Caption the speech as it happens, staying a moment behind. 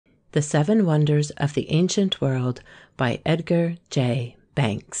The Seven Wonders of the Ancient World by Edgar J.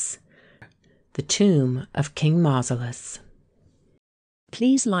 Banks. The Tomb of King Mausolus.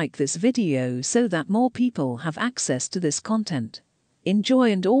 Please like this video so that more people have access to this content.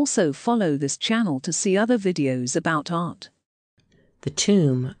 Enjoy and also follow this channel to see other videos about art. The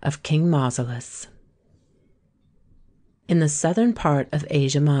Tomb of King Mausolus. In the southern part of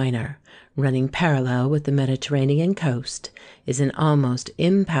Asia Minor, running parallel with the Mediterranean coast, is an almost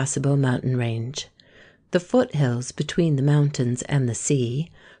impassable mountain range. The foothills between the mountains and the sea,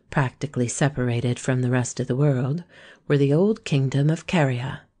 practically separated from the rest of the world, were the old kingdom of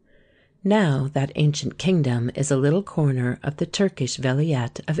Caria. Now that ancient kingdom is a little corner of the Turkish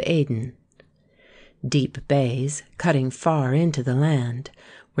vilayet of Aden. Deep bays, cutting far into the land,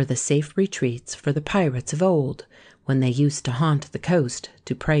 were the safe retreats for the pirates of old, when they used to haunt the coast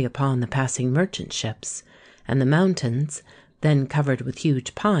to prey upon the passing merchant ships, and the mountains, then covered with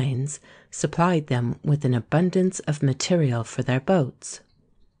huge pines, supplied them with an abundance of material for their boats.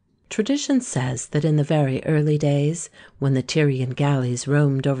 Tradition says that in the very early days, when the Tyrian galleys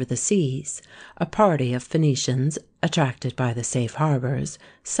roamed over the seas, a party of Phoenicians, attracted by the safe harbours,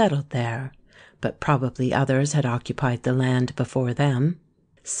 settled there, but probably others had occupied the land before them.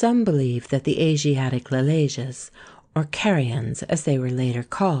 Some believe that the Asiatic Lycians, or Carians as they were later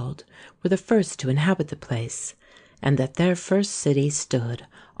called, were the first to inhabit the place, and that their first city stood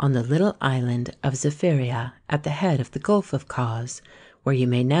on the little island of Zephyria at the head of the Gulf of Cos, where you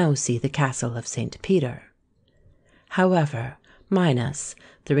may now see the castle of St. Peter. However, Minos,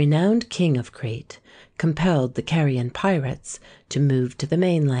 the renowned king of Crete, compelled the Carian pirates to move to the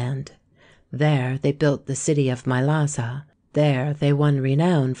mainland. There they built the city of Mylasa. There they won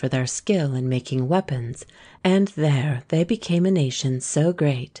renown for their skill in making weapons, and there they became a nation so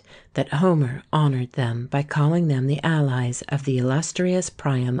great that Homer honoured them by calling them the allies of the illustrious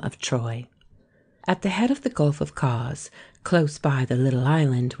Priam of Troy. At the head of the Gulf of Cos, close by the little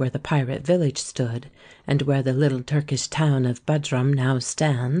island where the pirate village stood, and where the little Turkish town of Bodrum now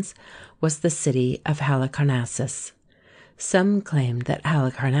stands, was the city of Halicarnassus. Some claimed that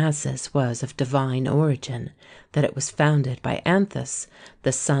Halicarnassus was of divine origin, that it was founded by Anthus,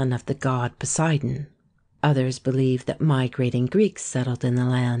 the son of the god Poseidon. Others believed that migrating Greeks settled in the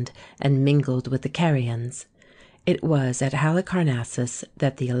land and mingled with the Carians. It was at Halicarnassus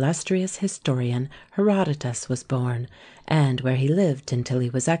that the illustrious historian Herodotus was born, and where he lived until he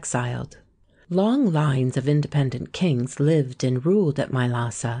was exiled. Long lines of independent kings lived and ruled at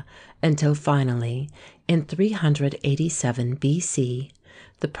Mylasa until finally, in 387 BC,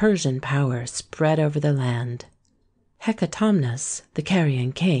 the Persian power spread over the land. Halicarnassus, the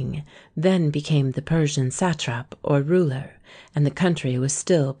Carian king, then became the Persian satrap or ruler, and the country was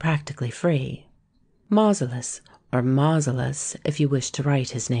still practically free. Mausolus, or Mausolus if you wish to write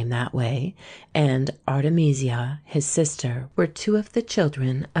his name that way, and Artemisia, his sister, were two of the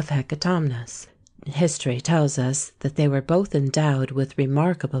children of Halicarnassus. History tells us that they were both endowed with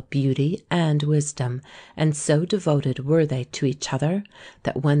remarkable beauty and wisdom, and so devoted were they to each other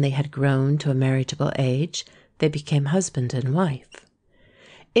that when they had grown to a marriageable age, they became husband and wife.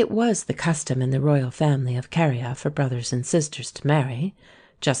 It was the custom in the royal family of Caria for brothers and sisters to marry,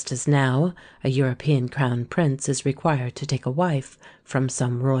 just as now a European crown prince is required to take a wife from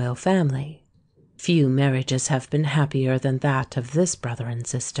some royal family. Few marriages have been happier than that of this brother and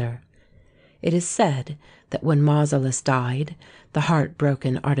sister. It is said that when Mausolus died, the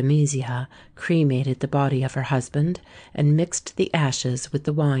heartbroken Artemisia cremated the body of her husband and mixed the ashes with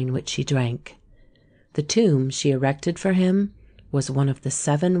the wine which she drank. The tomb she erected for him was one of the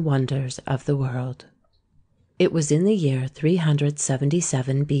seven wonders of the world. It was in the year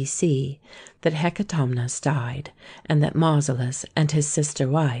 377 BC that Halicarnassus died, and that Mausolus and his sister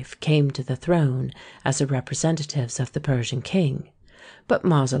wife came to the throne as the representatives of the Persian king. But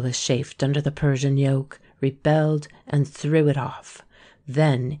Mausolus chafed under the Persian yoke, rebelled, and threw it off.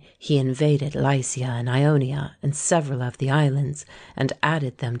 Then he invaded Lycia and Ionia and several of the islands, and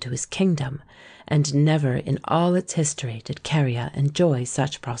added them to his kingdom, and never in all its history did Caria enjoy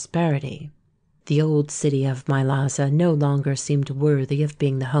such prosperity. The old city of Mylasa no longer seemed worthy of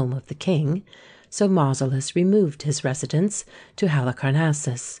being the home of the king, so Mausolus removed his residence to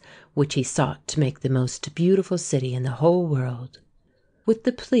Halicarnassus, which he sought to make the most beautiful city in the whole world. With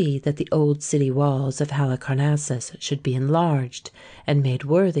the plea that the old city walls of Halicarnassus should be enlarged and made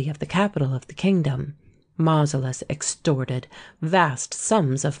worthy of the capital of the kingdom, Mausolus extorted vast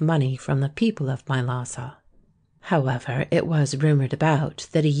sums of money from the people of Mylasa. However, it was rumoured about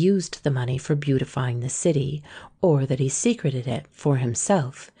that he used the money for beautifying the city, or that he secreted it for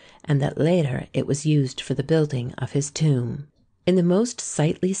himself, and that later it was used for the building of his tomb. In the most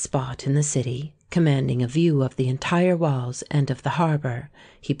sightly spot in the city, commanding a view of the entire walls and of the harbour,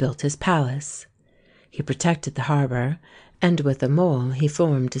 he built his palace. He protected the harbour, and with a mole he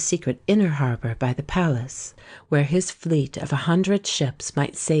formed a secret inner harbour by the palace, where his fleet of 100 ships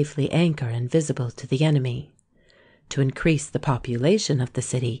might safely anchor invisible to the enemy. To increase the population of the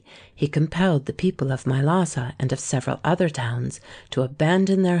city, he compelled the people of Mylasa and of several other towns to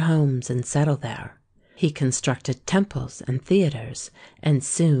abandon their homes and settle there. He constructed temples and theatres, and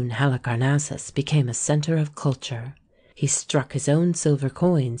soon Halicarnassus became a centre of culture. He struck his own silver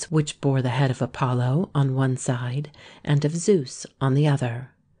coins, which bore the head of Apollo on one side and of Zeus on the other.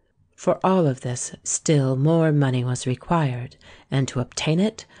 For all of this, still more money was required, and to obtain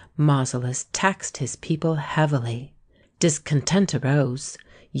it, Mausolus taxed his people heavily. Discontent arose,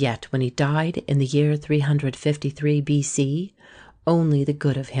 yet when he died in the year 353 B.C., only the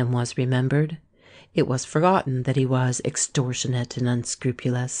good of him was remembered. It was forgotten that he was extortionate and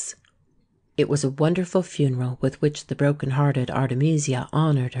unscrupulous. It was a wonderful funeral with which the broken-hearted Artemisia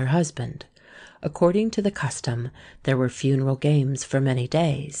honoured her husband. According to the custom, there were funeral games for many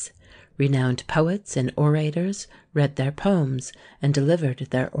days. Renowned poets and orators read their poems and delivered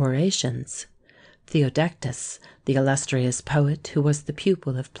their orations. Theodectes, the illustrious poet who was the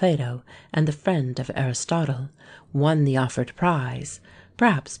pupil of Plato and the friend of Aristotle, won the offered prize,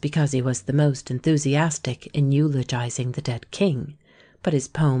 perhaps because he was the most enthusiastic in eulogizing the dead king, but his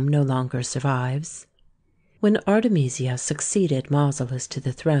poem no longer survives. When Artemisia succeeded Mausolus to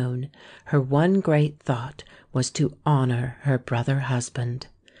the throne, her one great thought was to honour her brother husband.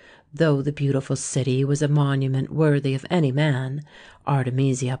 Though the beautiful city was a monument worthy of any man,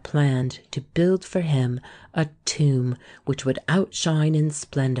 Artemisia planned to build for him a tomb which would outshine in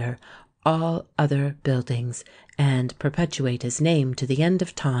splendour all other buildings and perpetuate his name to the end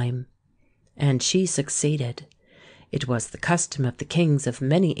of time. And she succeeded. It was the custom of the kings of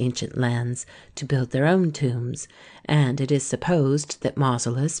many ancient lands to build their own tombs, and it is supposed that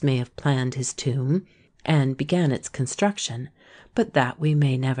Mausolus may have planned his tomb and began its construction, but that we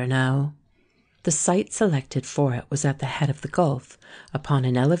may never know. The site selected for it was at the head of the gulf, upon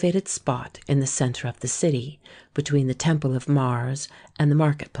an elevated spot in the centre of the city, between the Temple of Mars and the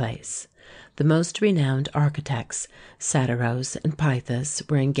market-place. The most renowned architects, Satyros and Pythius,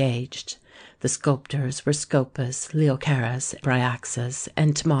 were engaged. The sculptors were Scopas, Leochares, Bryaxis,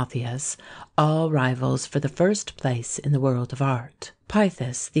 and Timotheus, all rivals for the first place in the world of art.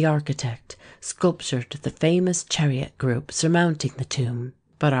 Pythius, the architect, sculptured the famous chariot group surmounting the tomb.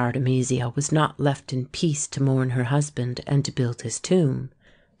 But Artemisia was not left in peace to mourn her husband and to build his tomb.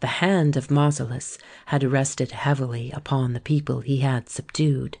 The hand of Mausolus had rested heavily upon the people he had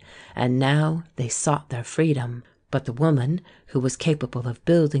subdued, and now they sought their freedom. But the woman who was capable of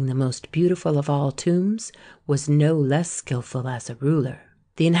building the most beautiful of all tombs was no less skilful as a ruler.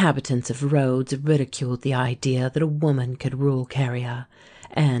 The inhabitants of Rhodes ridiculed the idea that a woman could rule Caria,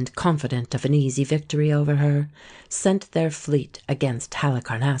 and, confident of an easy victory over her, sent their fleet against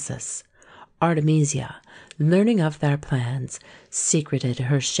Halicarnassus. Artemisia, learning of their plans, secreted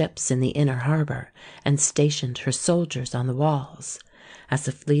her ships in the inner harbour and stationed her soldiers on the walls. As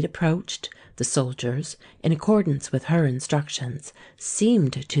the fleet approached, the soldiers, in accordance with her instructions,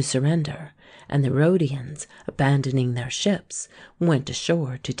 seemed to surrender, and the Rhodians, abandoning their ships, went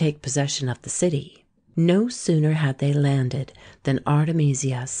ashore to take possession of the city. No sooner had they landed than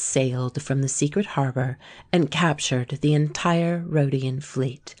Artemisia sailed from the secret harbour and captured the entire Rhodian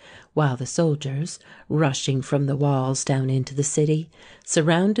fleet, while the soldiers, rushing from the walls down into the city,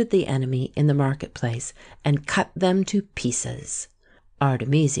 surrounded the enemy in the market-place and cut them to pieces.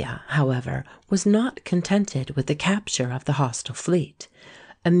 Artemisia, however, was not contented with the capture of the hostile fleet.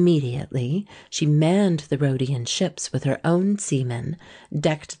 Immediately she manned the Rhodian ships with her own seamen,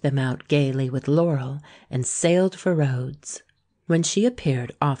 decked them out gaily with laurel, and sailed for Rhodes. When she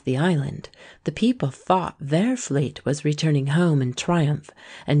appeared off the island, the people thought their fleet was returning home in triumph,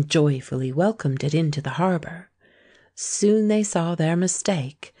 and joyfully welcomed it into the harbour. Soon they saw their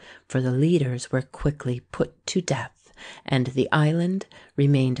mistake, for the leaders were quickly put to death, and the island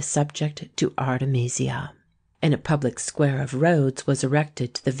remained subject to Artemisia. In a public square of Rhodes was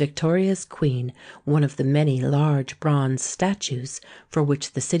erected to the victorious queen one of the many large bronze statues for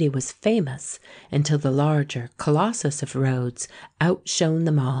which the city was famous, until the larger Colossus of Rhodes outshone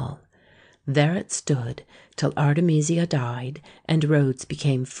them all. There it stood till Artemisia died and Rhodes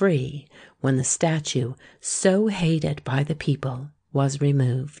became free, when the statue, so hated by the people, was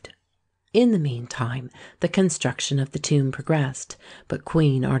removed. In the meantime, the construction of the tomb progressed, but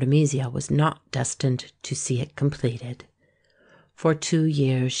Queen Artemisia was not destined to see it completed. For 2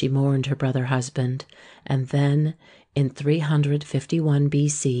 years she mourned her brother husband, and then, In 351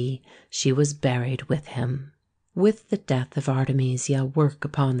 B.C. she was buried with him. With the death of Artemisia, work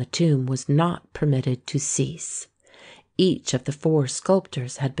upon the tomb was not permitted to cease. Each of the 4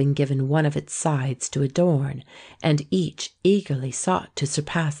 sculptors had been given one of its sides to adorn, and each eagerly sought to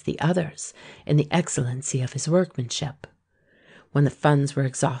surpass the others in the excellency of his workmanship. When the funds were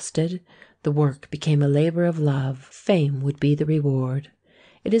exhausted, the work became a labour of love. Fame would be the reward.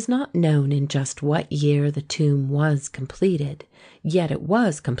 It is not known in just what year the tomb was completed, yet it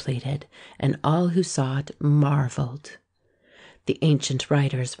was completed, and all who saw it marvelled. The ancient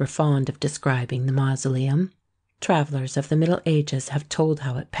writers were fond of describing the mausoleum. Travellers of the Middle Ages have told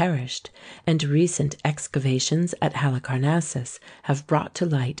how it perished, and recent excavations at Halicarnassus have brought to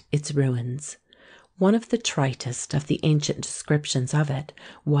light its ruins. One of the tritest of the ancient descriptions of it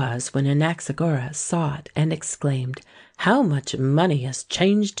was when Anaxagoras saw it and exclaimed, "How much money is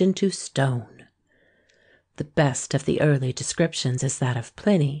changed into stone!" The best of the early descriptions is that of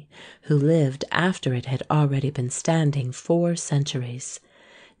Pliny, who lived after it had already been standing 4 centuries.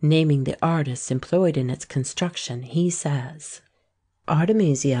 Naming the artists employed in its construction, he says,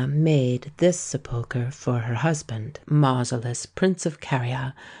 "Artemisia made this sepulchre for her husband, Mausolus, Prince of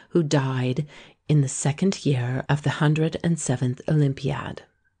Caria, who died in the 2nd year of the 107th Olympiad."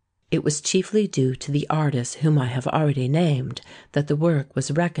 It was chiefly due to the artists whom I have already named that the work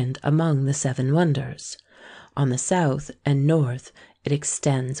was reckoned among the 7 wonders. On the south and north it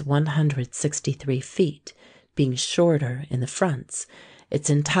extends 163 feet, being shorter in the fronts. Its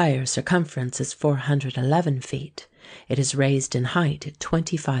entire circumference is 411 feet. It is raised in height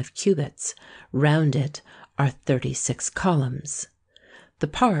 25 cubits. Round it are 36 columns. The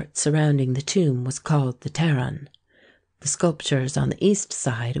part surrounding the tomb was called the Pteron. The sculptures on the east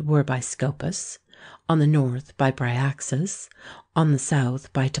side were by Scopas, on the north by Bryaxis, on the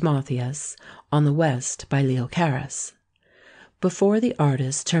south by Timotheus, on the west by Leochares. Before the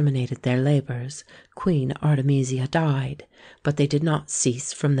artists terminated their labours, Queen Artemisia died, but they did not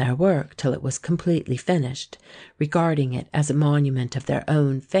cease from their work till it was completely finished, regarding it as a monument of their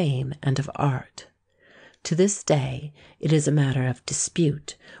own fame and of art. To this day it is a matter of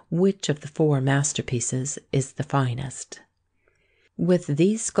dispute which of the 4 masterpieces is the finest. With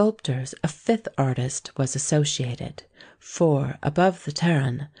these sculptors a 5th artist was associated, for above the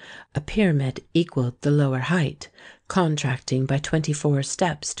Pteron a pyramid equalled the lower height, contracting by 24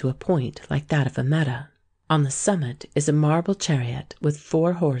 steps to a point like that of a meta. On the summit is a marble chariot with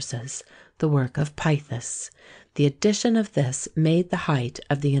 4 horses, the work of Pythius. The addition of this made the height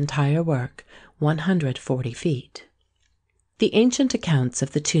of the entire work 140 feet. The ancient accounts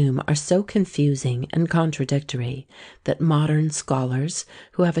of the tomb are so confusing and contradictory that modern scholars,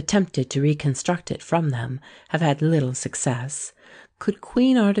 who have attempted to reconstruct it from them, have had little success. Could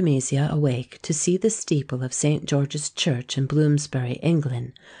Queen Artemisia awake to see the steeple of St. George's Church in Bloomsbury,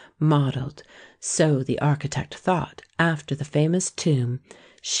 England, modelled, so the architect thought, after the famous tomb,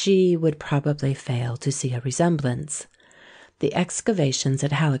 she would probably fail to see a resemblance. The excavations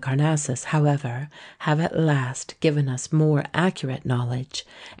at Halicarnassus, however, have at last given us more accurate knowledge,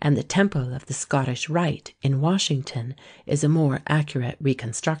 and the Temple of the Scottish Rite in Washington is a more accurate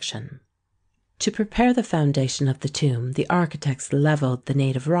reconstruction. To prepare the foundation of the tomb, the architects levelled the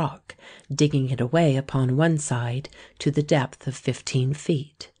native rock, digging it away upon one side to the depth of 15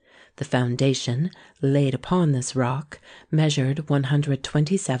 feet. The foundation, laid upon this rock, measured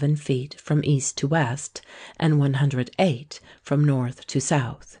 127 feet from east to west, and 108 from north to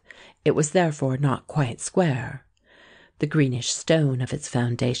south. It was therefore not quite square. The greenish stone of its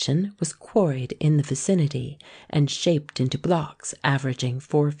foundation was quarried in the vicinity, and shaped into blocks averaging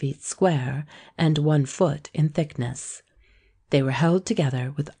 4 feet square and 1 foot in thickness. They were held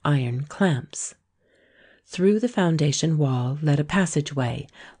together with iron clamps. Through the foundation wall led a passageway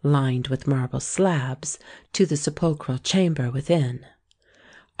lined with marble slabs to the sepulchral chamber within.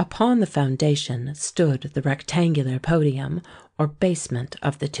 Upon the foundation stood the rectangular podium or basement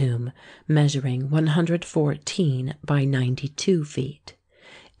of the tomb, measuring 114 by 92 feet.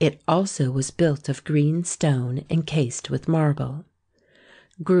 It also was built of green stone encased with marble.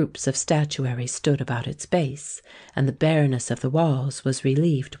 Groups of statuary stood about its base, and the bareness of the walls was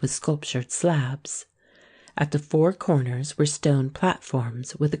relieved with sculptured slabs. At the 4 corners were stone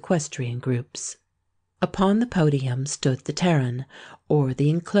platforms with equestrian groups. Upon the podium stood the Pteron, or the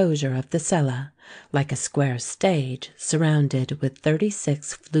enclosure of the cella, like a square stage surrounded with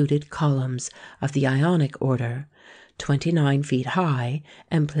 36 fluted columns of the Ionic order, 29 feet high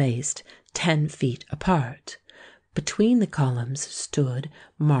and placed 10 feet apart. Between the columns stood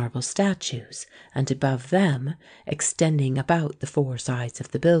marble statues, and above them, extending about the four sides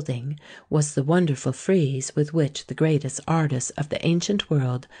of the building, was the wonderful frieze with which the greatest artists of the ancient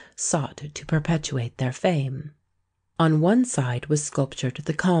world sought to perpetuate their fame. On one side was sculptured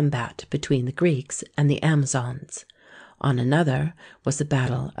the combat between the Greeks and the Amazons. On another was the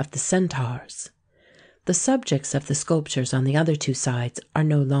battle of the Centaurs. The subjects of the sculptures on the other two sides are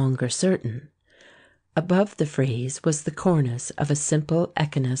no longer certain. Above the frieze was the cornice of a simple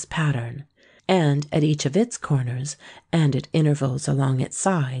echinus pattern, and at each of its corners and at intervals along its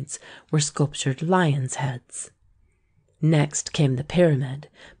sides were sculptured lions' heads. Next came the pyramid,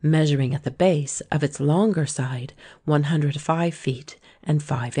 measuring at the base of its longer side 105 feet and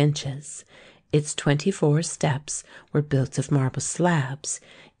 5 inches. Its 24 steps were built of marble slabs,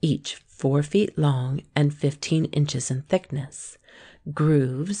 each 4 feet long and 15 inches in thickness.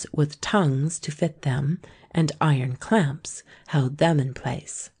 Grooves with tongues to fit them and iron clamps held them in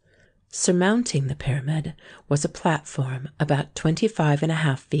place. Surmounting the pyramid was a platform about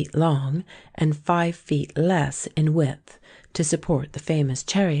 25½ feet long and 5 feet less in width to support the famous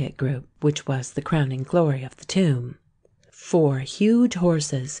chariot group which was the crowning glory of the tomb. 4 huge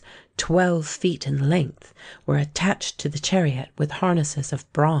horses, 12 feet in length, were attached to the chariot with harnesses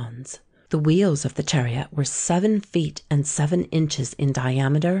of bronze. The wheels of the chariot were 7 feet and 7 inches in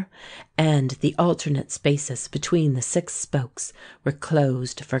diameter, and the alternate spaces between the 6 spokes were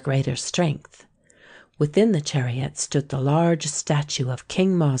closed for greater strength. Within the chariot stood the large statue of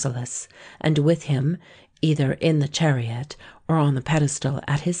King Mausolus, and with him, either in the chariot or on the pedestal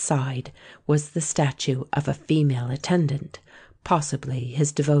at his side, was the statue of a female attendant, possibly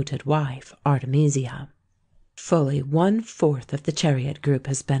his devoted wife, Artemisia. Fully 1/4 of the chariot group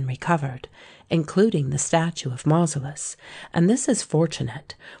has been recovered, including the statue of Mausolus, and this is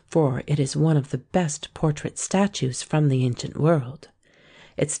fortunate, for it is one of the best portrait statues from the ancient world.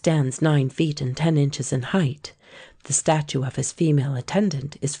 It stands 9 feet and 10 inches in height. The statue of his female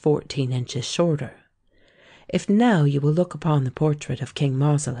attendant is 14 inches shorter. If now you will look upon the portrait of King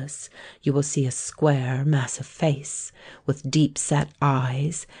Mausolus, you will see a square, massive face, with deep-set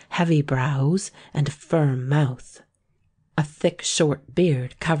eyes, heavy brows, and a firm mouth. A thick, short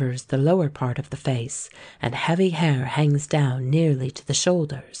beard covers the lower part of the face, and heavy hair hangs down nearly to the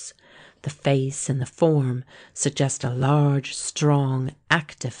shoulders. The face and the form suggest a large, strong,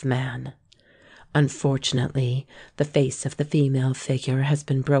 active man. Unfortunately, the face of the female figure has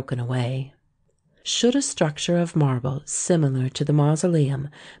been broken away. Should a structure of marble similar to the Mausoleum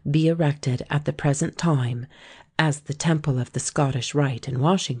be erected at the present time, as the Temple of the Scottish Rite in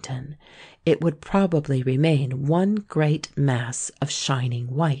Washington, it would probably remain one great mass of shining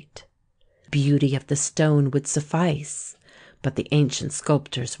white. Beauty of the stone would suffice, but the ancient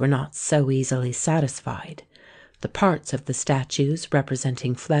sculptors were not so easily satisfied. The parts of the statues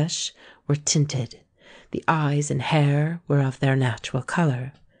representing flesh were tinted. The eyes and hair were of their natural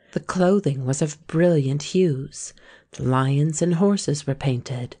colour. The clothing was of brilliant hues. The lions and horses were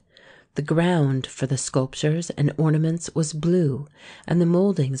painted. The ground for the sculptures and ornaments was blue, and the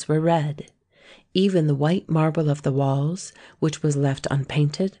mouldings were red. Even the white marble of the walls, which was left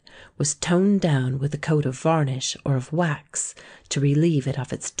unpainted, was toned down with a coat of varnish or of wax to relieve it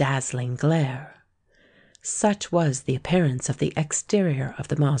of its dazzling glare. Such was the appearance of the exterior of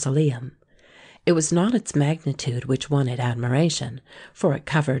the Mausoleum. It was not its magnitude which won it admiration, for it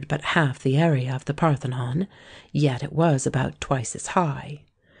covered but half the area of the Parthenon, yet it was about twice as high.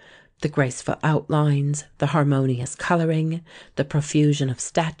 The graceful outlines, the harmonious colouring, the profusion of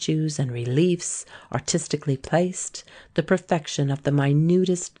statues and reliefs artistically placed, the perfection of the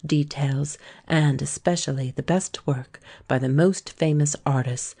minutest details, and especially the best work by the most famous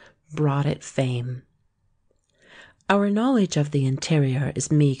artists, brought it fame. Our knowledge of the interior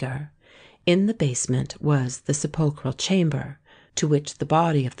is meagre. In the basement was the sepulchral chamber, to which the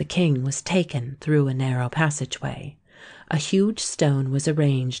body of the king was taken through a narrow passageway. A huge stone was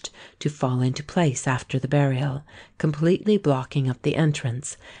arranged to fall into place after the burial, completely blocking up the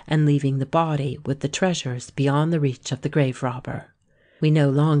entrance and leaving the body with the treasures beyond the reach of the grave robber. We no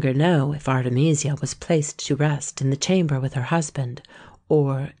longer know if Artemisia was placed to rest in the chamber with her husband,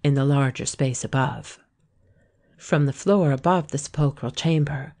 or in the larger space above. From the floor above the sepulchral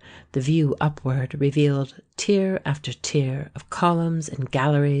chamber, the view upward revealed tier after tier of columns and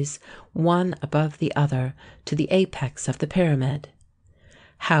galleries, one above the other, to the apex of the pyramid.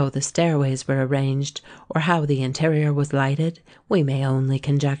 How the stairways were arranged, or how the interior was lighted, we may only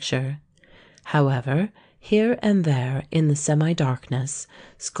conjecture. However, here and there in the semi-darkness,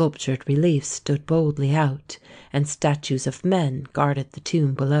 sculptured reliefs stood boldly out, and statues of men guarded the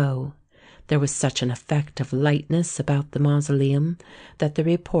tomb below. There was such an effect of lightness about the mausoleum that the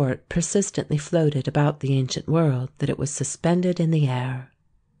report persistently floated about the ancient world that it was suspended in the air.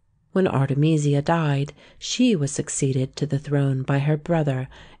 When Artemisia died, she was succeeded to the throne by her brother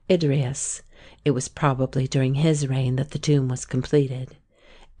Idrieus. It was probably during his reign that the tomb was completed.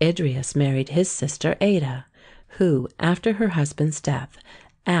 Idrieus married his sister Ada, who, after her husband's death,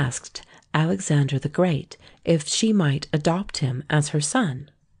 asked Alexander the Great if she might adopt him as her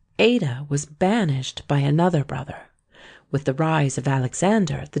son. Ada was banished by another brother. With the rise of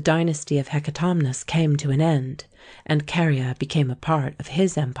Alexander, the dynasty of Halicarnassus came to an end, and Caria became a part of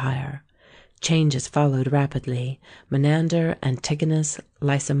his empire. Changes followed rapidly. Menander, Antigonus,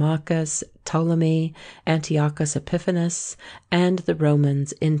 Lysimachus, Ptolemy, Antiochus Epiphanes, and the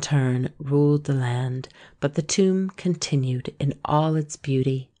Romans in turn ruled the land, but the tomb continued in all its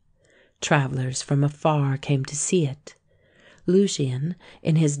beauty. Travellers from afar came to see it. Lucian,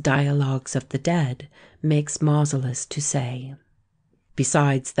 in his Dialogues of the Dead, makes Mausolus to say,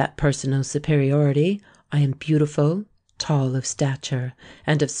 "Besides that personal superiority, I am beautiful, tall of stature,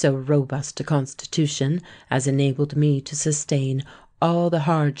 and of so robust a constitution as enabled me to sustain all the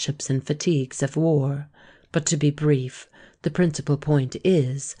hardships and fatigues of war. But to be brief, the principal point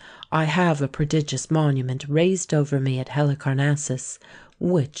is, I have a prodigious monument raised over me at Halicarnassus,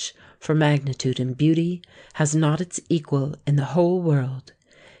 which, for magnitude and beauty, has not its equal in the whole world.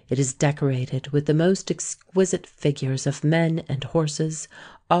 It is decorated with the most exquisite figures of men and horses,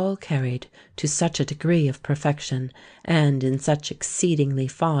 all carried to such a degree of perfection, and in such exceedingly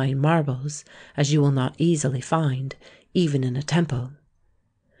fine marbles, as you will not easily find, even in a temple."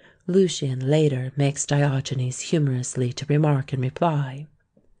 Lucian later makes Diogenes humorously to remark in reply,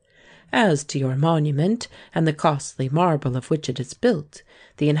 "As to your monument and the costly marble of which it is built,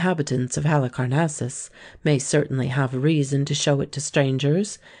 the inhabitants of Halicarnassus may certainly have reason to show it to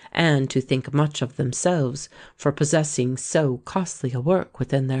strangers, and to think much of themselves for possessing so costly a work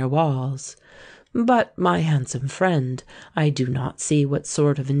within their walls. But, my handsome friend, I do not see what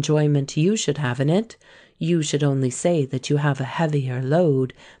sort of enjoyment you should have in it. You should only say that you have a heavier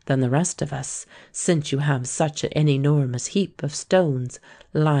load than the rest of us, since you have such an enormous heap of stones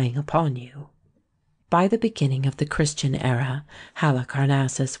lying upon you." By the beginning of the Christian era,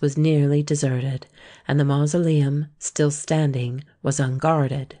 Halicarnassus was nearly deserted, and the mausoleum, still standing, was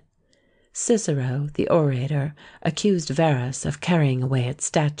unguarded. Cicero, the orator, accused Verus of carrying away its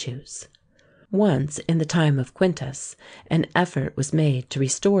statues. Once, in the time of Quintus, an effort was made to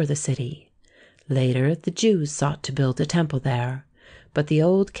restore the city. Later, the Jews sought to build a temple there, but the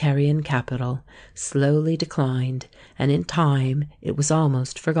old Carian capital slowly declined, and in time it was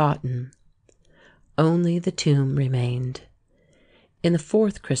almost forgotten. Only the tomb remained. In the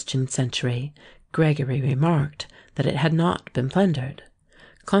 4th Christian century, Gregory remarked that it had not been plundered.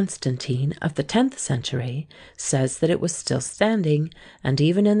 Constantine of the 10th century says that it was still standing, and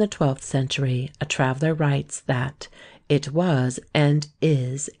even in the 12th century a traveller writes that it was and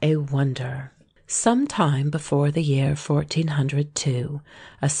is a wonder. Some time before the year 1402,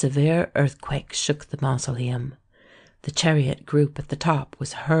 a severe earthquake shook the mausoleum. The chariot group at the top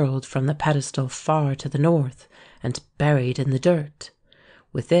was hurled from the pedestal far to the north, and buried in the dirt.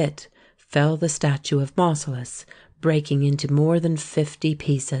 With it fell the statue of Mausolus, breaking into more than 50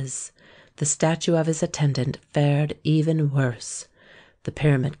 pieces. The statue of his attendant fared even worse. The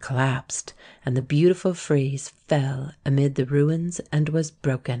pyramid collapsed, and the beautiful frieze fell amid the ruins and was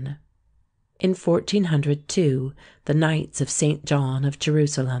broken. In 1402, the Knights of St. John of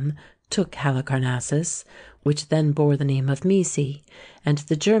Jerusalem took Halicarnassus, which then bore the name of Misi, and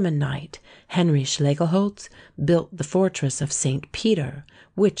the German knight Henry Schlegelholtz built the fortress of St. Peter,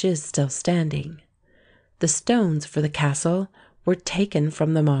 which is still standing. The stones for the castle were taken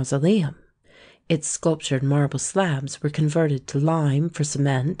from the mausoleum. Its sculptured marble slabs were converted to lime for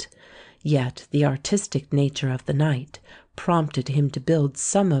cement, yet the artistic nature of the knight prompted him to build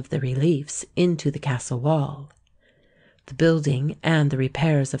some of the reliefs into the castle wall. The building and the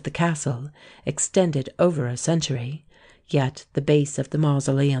repairs of the castle extended over a century, yet the base of the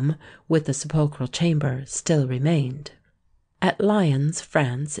mausoleum with the sepulchral chamber still remained. At Lyons,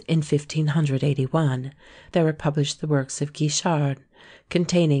 France, in 1581, there were published the works of Guichard,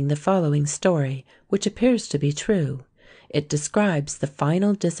 containing the following story, which appears to be true. It describes the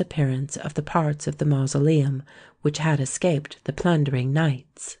final disappearance of the parts of the mausoleum which had escaped the plundering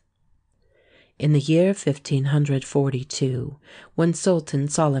knights. In the year 1542, when Sultan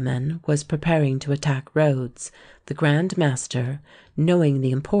Solyman was preparing to attack Rhodes, the Grand Master, knowing the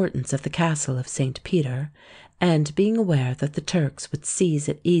importance of the castle of St. Peter, and being aware that the Turks would seize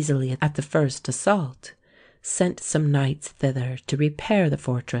it easily at the first assault, sent some knights thither to repair the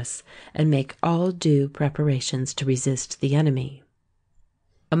fortress and make all due preparations to resist the enemy.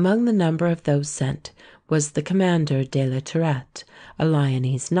 Among the number of those sent was the commander de la Tourette, a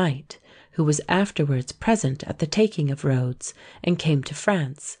Lyonese knight, who was afterwards present at the taking of Rhodes, and came to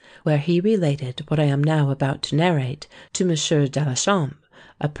France, where he related what I am now about to narrate to Monsieur de la Chambre,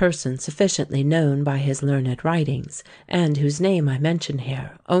 a person sufficiently known by his learned writings, and whose name I mention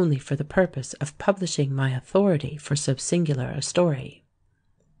here only for the purpose of publishing my authority for so singular a story.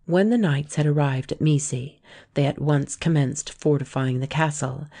 When the knights had arrived at Mecy, they at once commenced fortifying the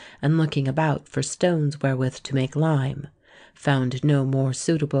castle, and looking about for stones wherewith to make lime, found no more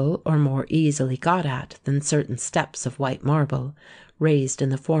suitable or more easily got at than certain steps of white marble, raised in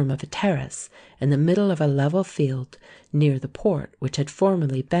the form of a terrace in the middle of a level field near the port which had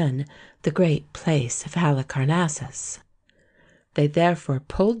formerly been the great place of Halicarnassus. They therefore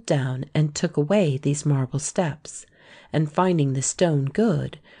pulled down and took away these marble steps, and finding the stone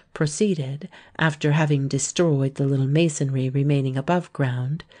good, proceeded, after having destroyed the little masonry remaining above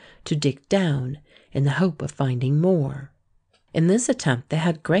ground, to dig down in the hope of finding more. In this attempt they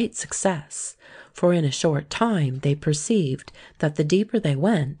had great success, for in a short time they perceived that the deeper they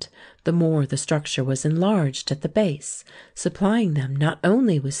went, the more the structure was enlarged at the base, supplying them not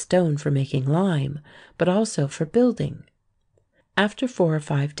only with stone for making lime, but also for building. After 4 or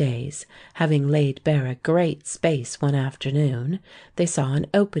 5 days, having laid bare a great space one afternoon, they saw an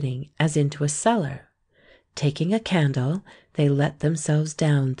opening as into a cellar. Taking a candle, they let themselves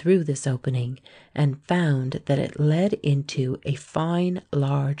down through this opening, and found that it led into a fine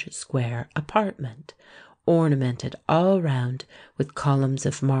large square apartment, ornamented all round with columns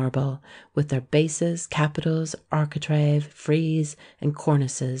of marble, with their bases, capitals, architrave, frieze, and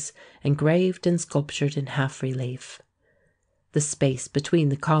cornices, engraved and sculptured in half relief. The space between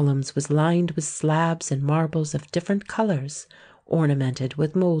the columns was lined with slabs and marbles of different colours, ornamented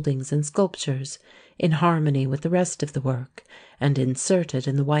with mouldings and sculptures, in harmony with the rest of the work, and inserted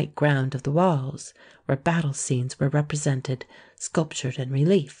in the white ground of the walls, where battle scenes were represented, sculptured in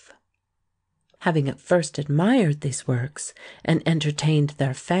relief. Having at first admired these works, and entertained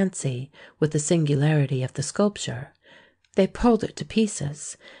their fancy with the singularity of the sculpture, they pulled it to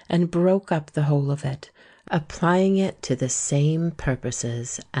pieces, and broke up the whole of it, applying it to the same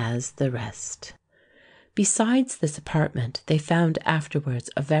purposes as the rest. Besides this apartment, they found afterwards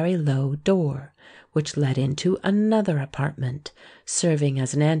a very low door, which led into another apartment, serving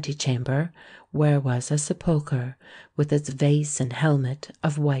as an antechamber, where was a sepulchre, with its vase and helmet,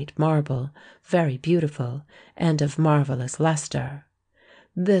 of white marble, very beautiful, and of marvellous lustre.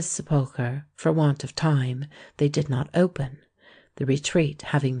 This sepulchre, for want of time, they did not open, the retreat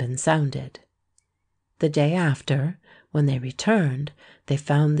having been sounded. The day after, when they returned, they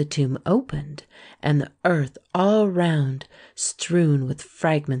found the tomb opened, and the earth all round strewn with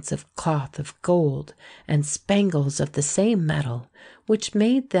fragments of cloth of gold and spangles of the same metal, which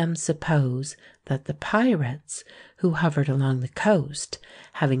made them suppose that the pirates, who hovered along the coast,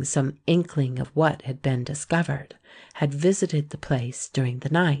 having some inkling of what had been discovered, had visited the place during the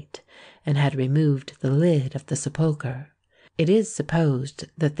night, and had removed the lid of the sepulchre. It is supposed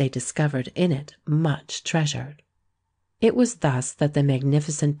that they discovered in it much treasure. It was thus that the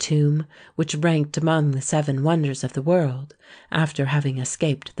magnificent tomb, which ranked among the 7 wonders of the world, after having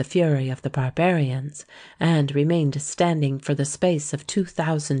escaped the fury of the barbarians, and remained standing for the space of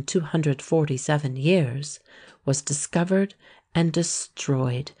 2,247 years, was discovered and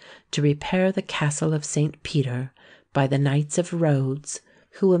destroyed to repair the castle of St. Peter by the Knights of Rhodes,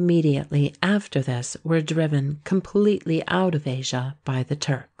 who immediately after this were driven completely out of Asia by the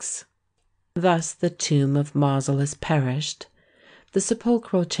Turks. Thus the tomb of Mausolus perished, the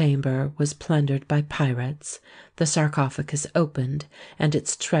sepulchral chamber was plundered by pirates, the sarcophagus opened, and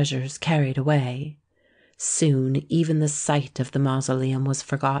its treasures carried away. Soon even the site of the mausoleum was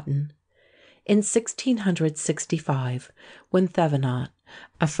forgotten. In 1665, when Thevenot,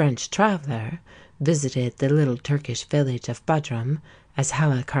 a French traveller, visited the little Turkish village of Bodrum, as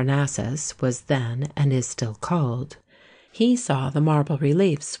Halicarnassus was then and is still called, he saw the marble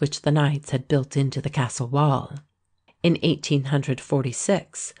reliefs which the knights had built into the castle wall. In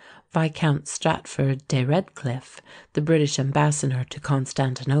 1846, Viscount Stratford de Redcliffe, the British ambassador to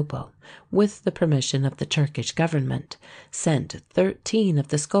Constantinople, with the permission of the Turkish government, sent 13 of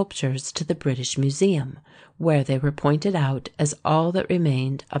the sculptures to the British Museum, where they were pointed out as all that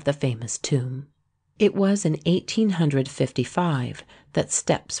remained of the famous tomb. It was in 1855 that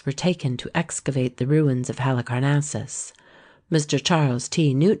steps were taken to excavate the ruins of Halicarnassus. Mr. Charles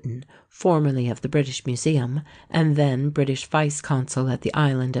T. Newton, formerly of the British Museum, and then British Vice Consul at the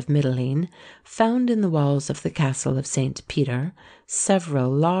island of Mitylene, found in the walls of the castle of St. Peter several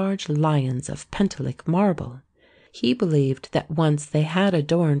large lions of Pentelic marble. He believed that once they had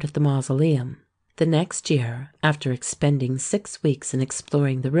adorned the mausoleum. The next year, after expending 6 weeks in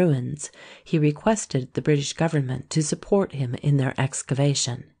exploring the ruins, he requested the British government to support him in their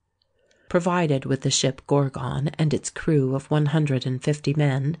excavation. Provided with the ship Gorgon and its crew of 150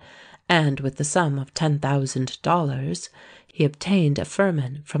 men, and with the sum of $10,000, he obtained a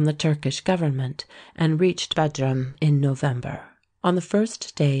firman from the Turkish government and reached Bodrum in November. On the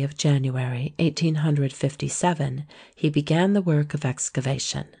first day of January 1857 he began the work of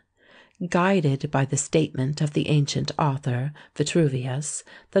excavation. Guided by the statement of the ancient author, Vitruvius,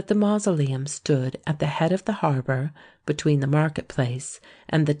 that the mausoleum stood at the head of the harbour between the market-place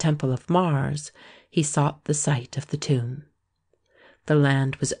and the Temple of Mars, he sought the site of the tomb. The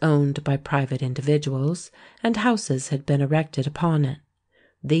land was owned by private individuals, and houses had been erected upon it.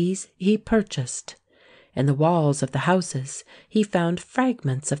 These he purchased. In the walls of the houses he found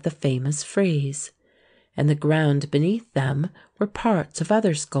fragments of the famous frieze. In the ground beneath them were parts of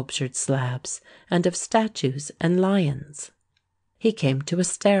other sculptured slabs, and of statues and lions. He came to a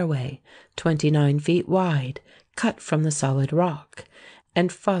stairway 29 feet wide, cut from the solid rock,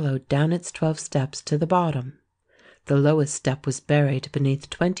 and followed down its 12 steps to the bottom. The lowest step was buried beneath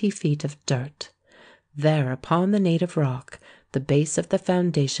 20 feet of dirt. There, upon the native rock, the base of the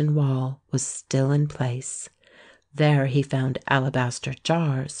foundation wall was still in place. There he found alabaster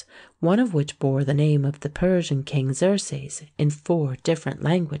jars, one of which bore the name of the Persian king Xerxes in 4 different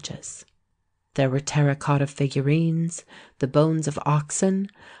languages. There were terracotta figurines, the bones of oxen,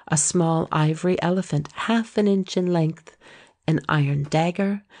 a small ivory elephant half an inch in length, an iron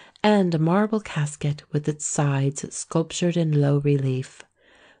dagger, and a marble casket with its sides sculptured in low relief.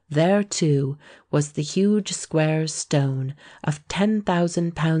 There, too, was the huge square stone of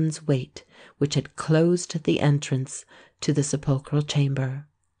 10,000 pounds weight which had closed the entrance to the sepulchral chamber.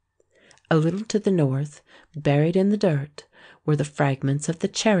 A little to the north, buried in the dirt, were the fragments of the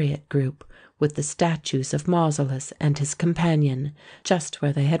chariot group with the statues of Mausolus and his companion, just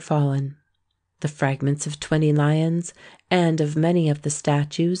where they had fallen. The fragments of 20 lions and of many of the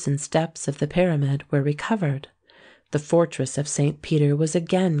statues and steps of the pyramid were recovered. The fortress of St. Peter was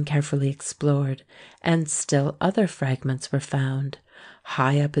again carefully explored, and still other fragments were found.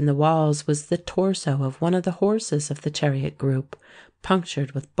 High up in the walls was the torso of one of the horses of the chariot group,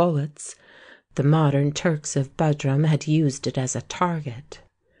 punctured with bullets. The modern Turks of Bodrum had used it as a target.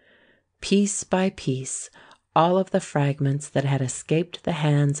 Piece by piece, all of the fragments that had escaped the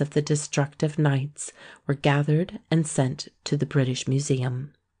hands of the destructive knights were gathered and sent to the British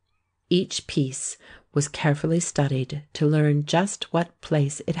Museum. Each piece was carefully studied to learn just what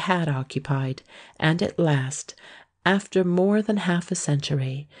place it had occupied, and at last, after more than half a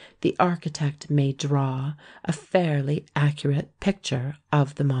century, the architect may draw a fairly accurate picture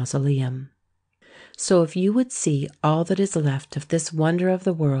of the mausoleum. So if you would see all that is left of this wonder of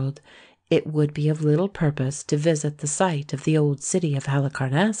the world, it would be of little purpose to visit the site of the old city of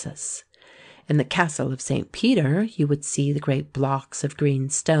Halicarnassus. In the castle of St. Peter you would see the great blocks of green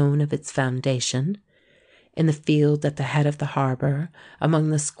stone of its foundation. In the field at the head of the harbour, among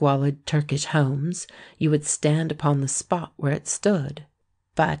the squalid Turkish homes, you would stand upon the spot where it stood.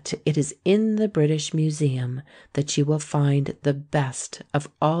 But it is in the British Museum that you will find the best of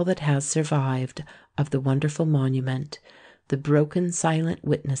all that has survived of the wonderful monument, the broken silent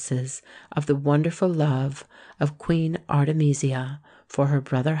witnesses of the wonderful love of Queen Artemisia for her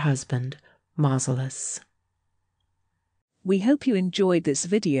brother husband, Mausolus. We hope you enjoyed this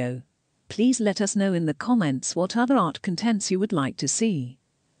video. Please let us know in the comments what other art contents you would like to see.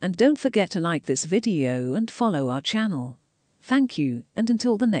 And don't forget to like this video and follow our channel. Thank you, and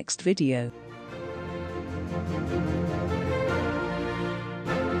until the next video.